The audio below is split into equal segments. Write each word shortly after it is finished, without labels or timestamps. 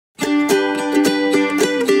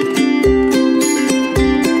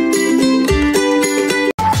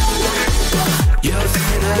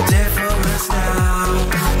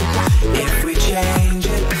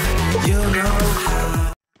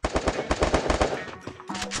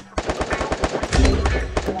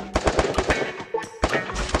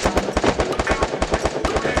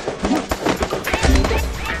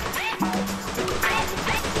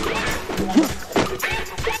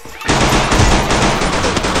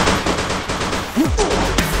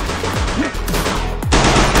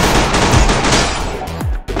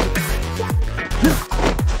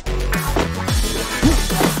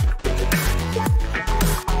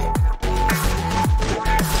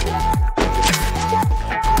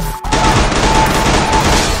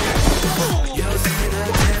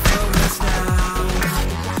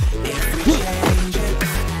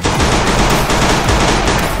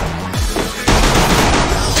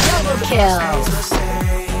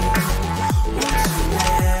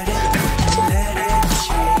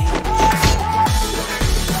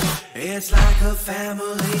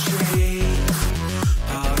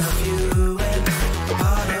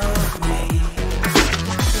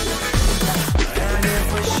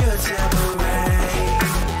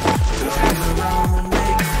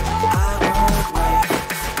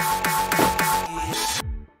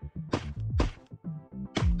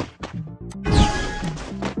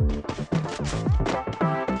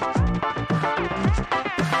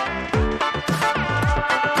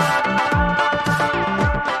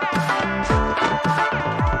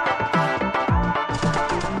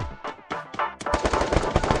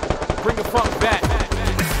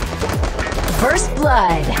First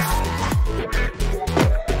blood.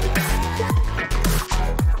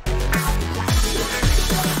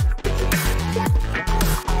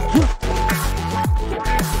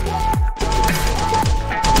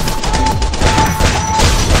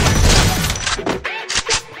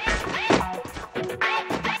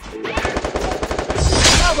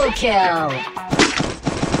 Double kill.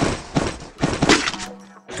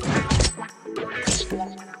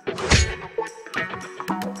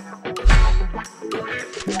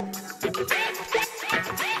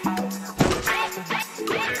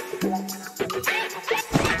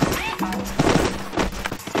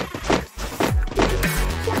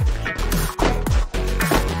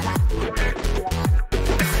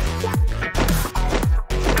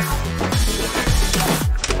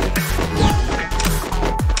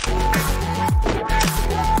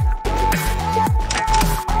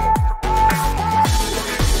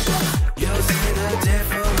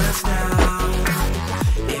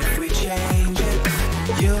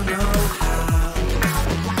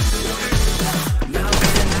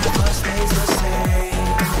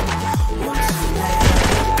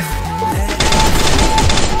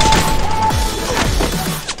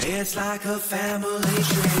 It's like a family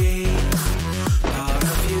tree, part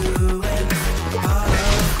of you and part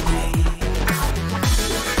of me.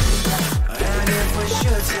 And if we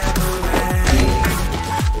should separate,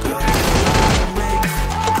 go away,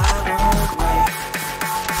 I won't wait.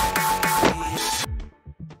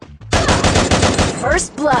 First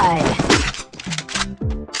blood.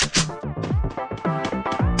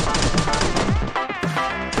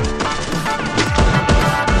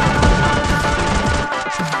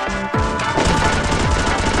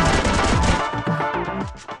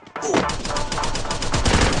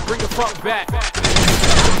 Bring the funk back.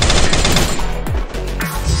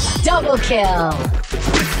 Double kill.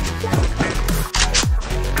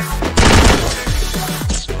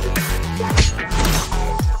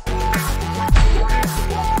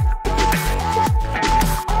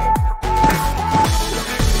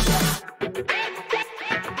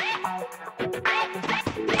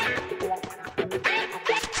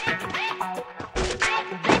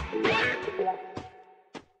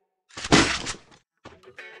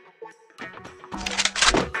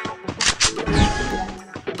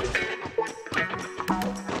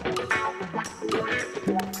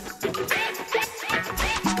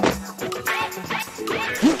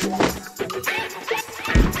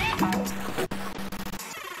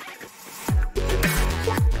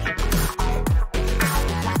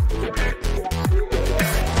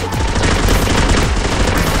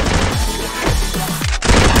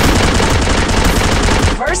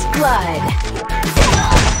 First blood.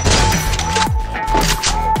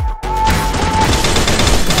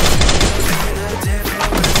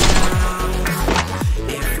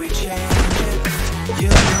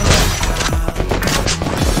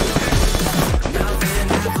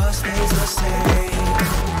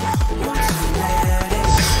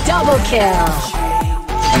 Double kill.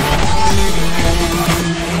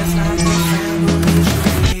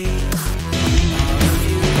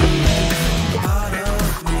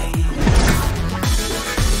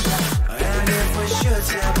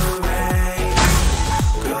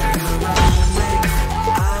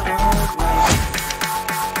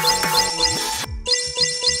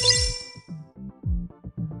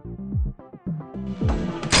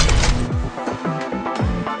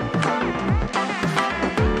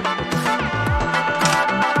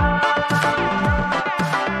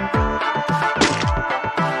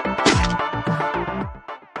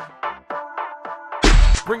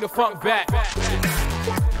 Bring the funk back.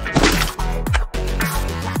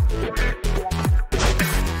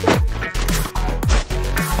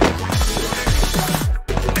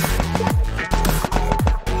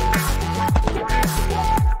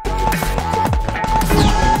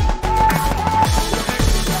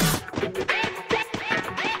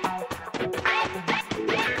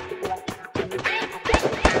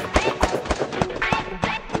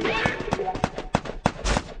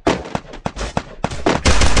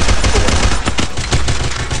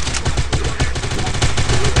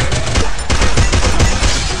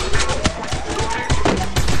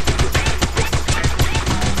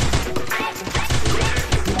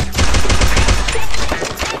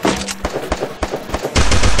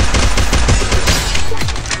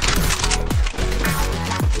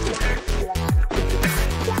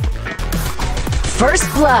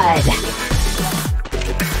 First blood.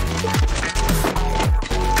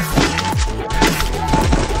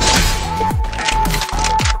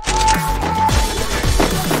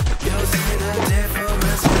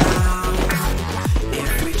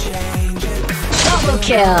 Double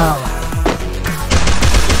kill.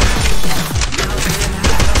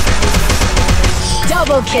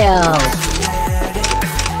 Double kill.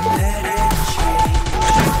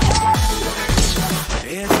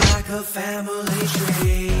 It's like a family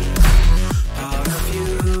tree. Part of you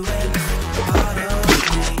and part of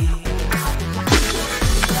me.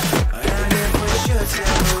 And if we should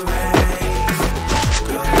separate,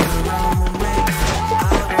 go your own way,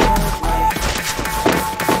 I won't wait.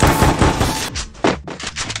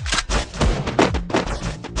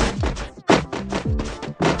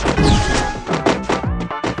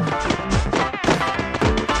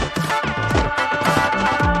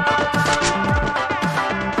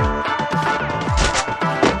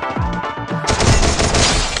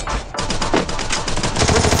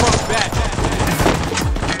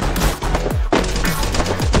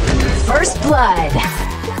 First blood.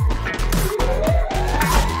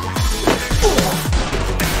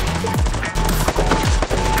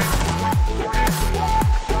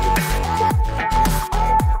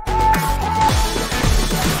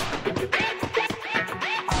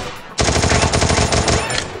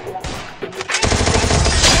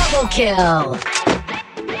 Double kill.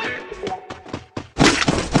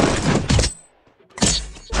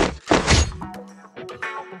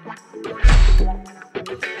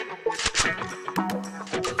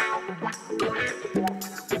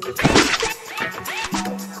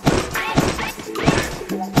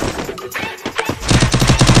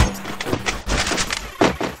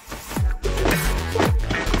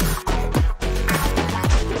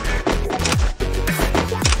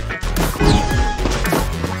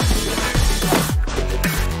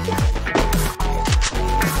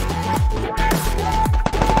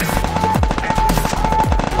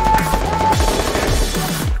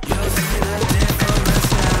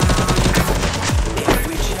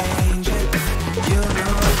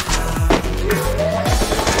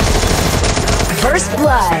 First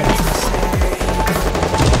blood.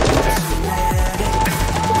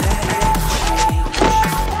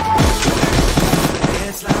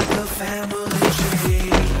 It's like a family tree.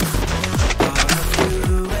 Part of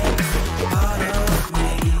you and part of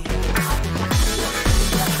me.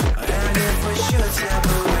 And if we should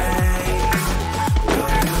separate, go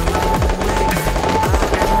your own way, I won't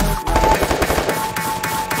wait.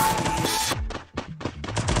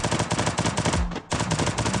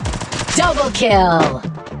 Double kill.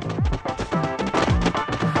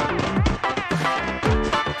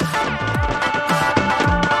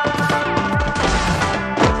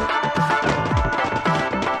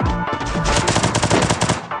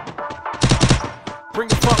 Bring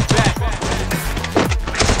the funk back.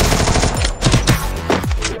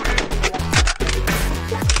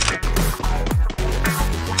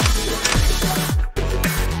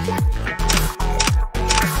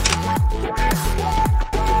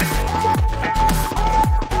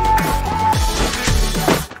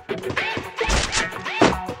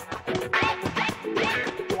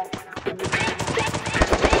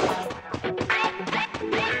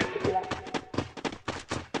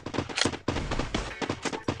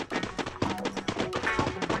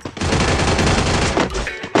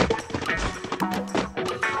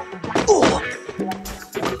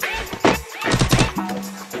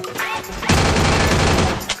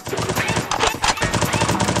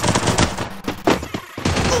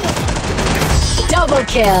 Double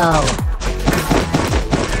kill.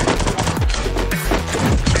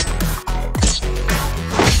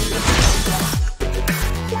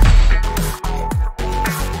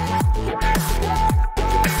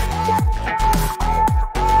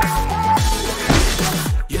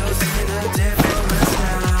 You'll see the difference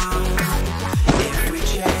now. If we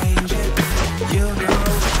change it, you know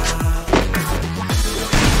how.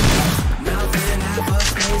 Nothing ever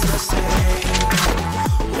stays the same.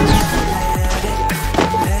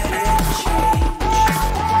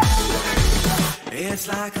 It's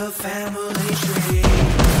like a family tree.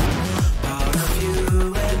 Part of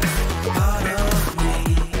you and part of me.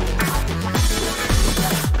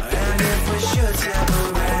 And if we should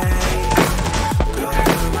separate, go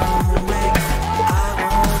your own way, I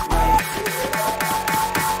won't wait.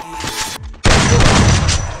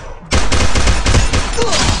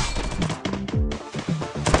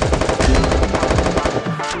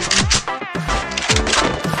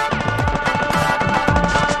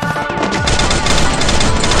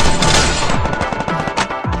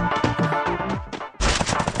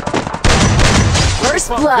 First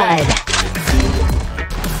blood.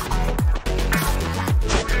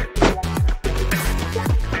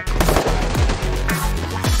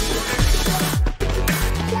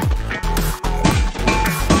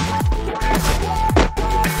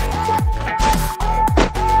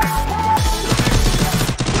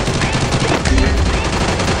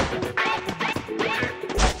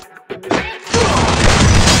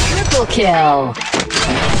 kill.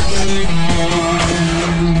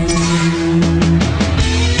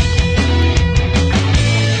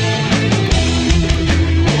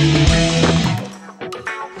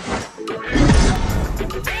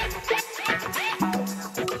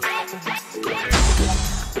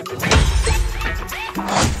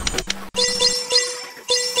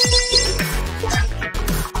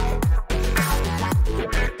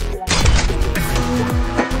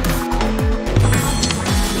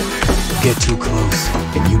 Get too close,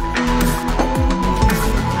 and you...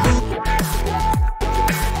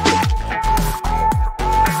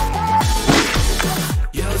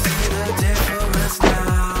 You'll see the difference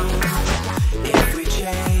now. If we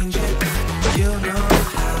change it, you know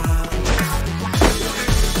how.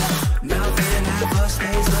 Nothing ever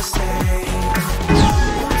stays the same.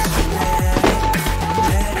 Once you let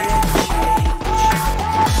it change.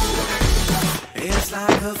 It's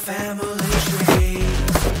like a family tree.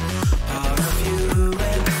 Part of you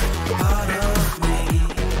and part of me.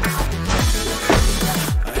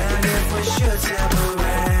 And if we should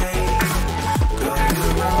separate, go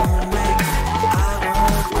your own way, I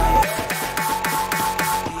won't wait.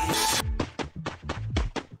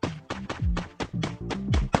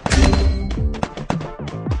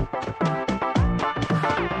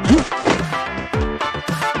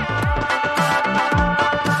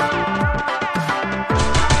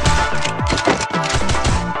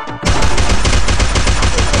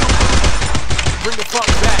 Bring the fuck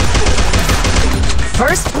back.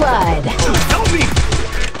 First blood. Help me!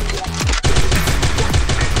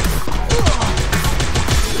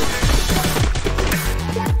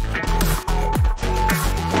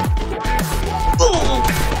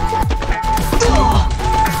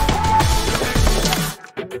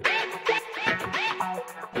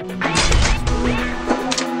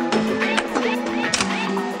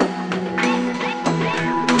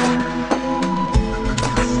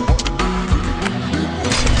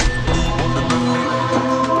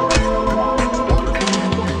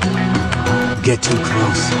 Get too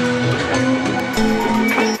close.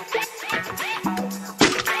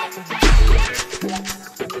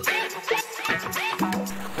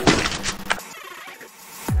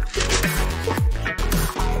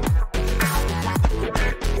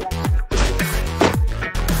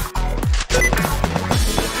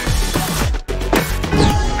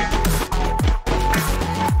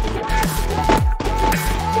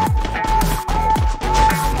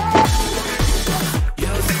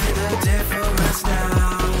 You'll see the difference now.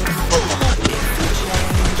 If we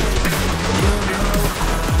change it, you know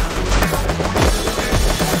how.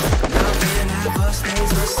 Nothing ever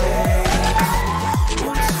stays the same.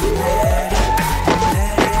 Once you let it change.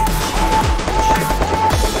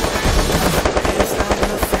 It's like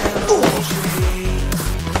a family tree.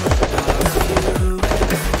 Part of you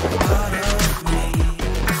and part of me.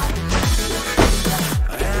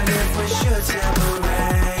 And if we should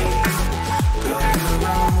separate, go your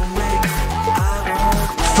own way, I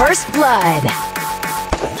won't. First blood.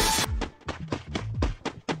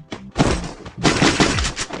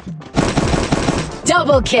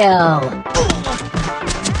 Double kill.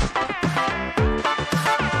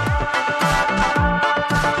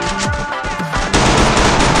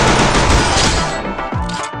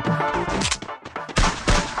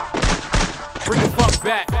 Bring the fuck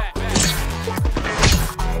back.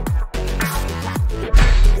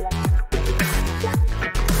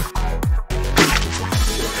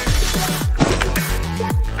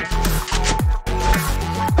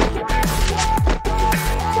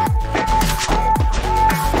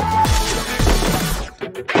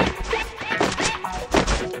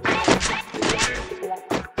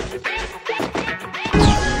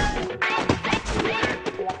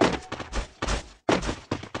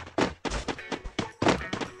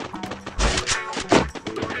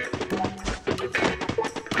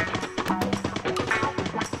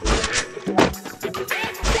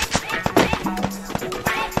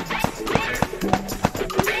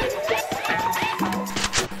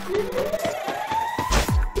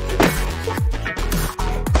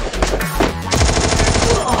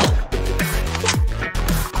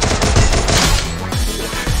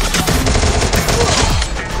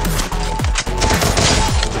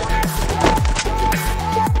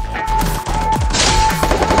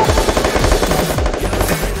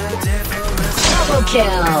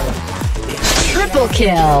 kill. Triple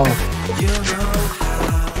kill. You know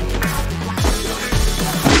how.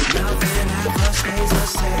 Nothing ever stays the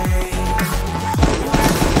same.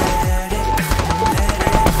 Let it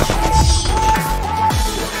change.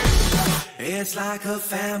 It's like a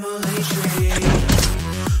family tree.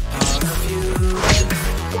 Part of you and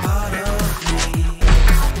part of me.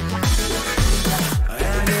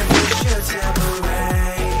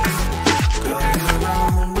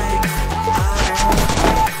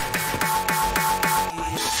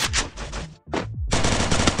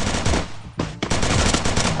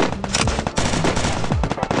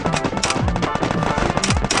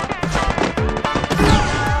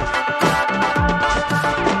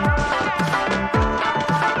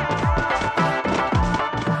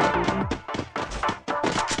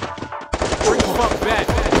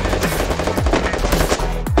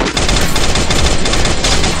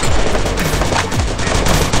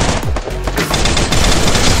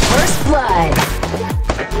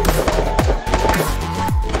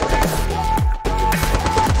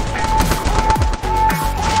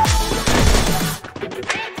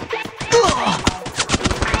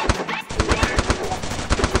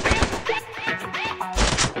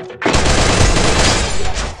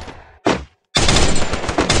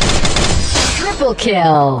 Triple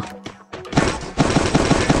kill.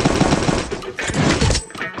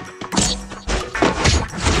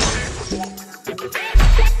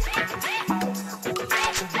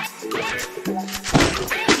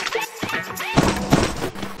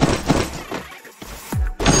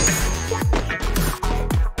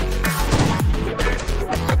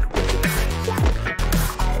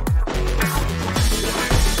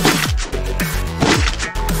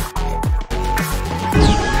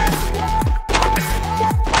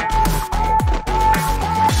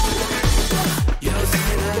 You'll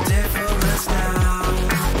see the difference now.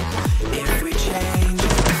 If we change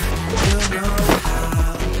it, you'll know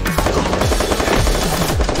how.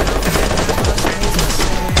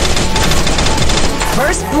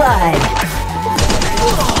 First blood.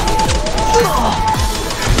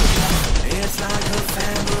 It's like a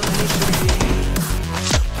family tree.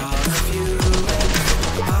 Part of you and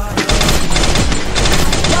part of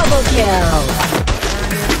Double kill.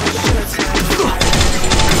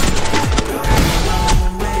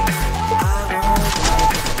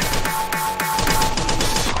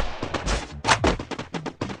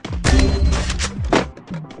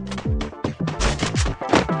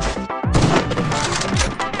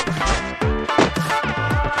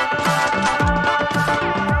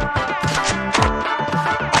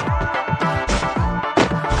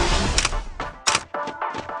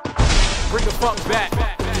 Bring the fuck back.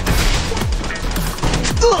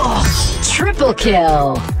 Triple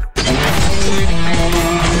kill.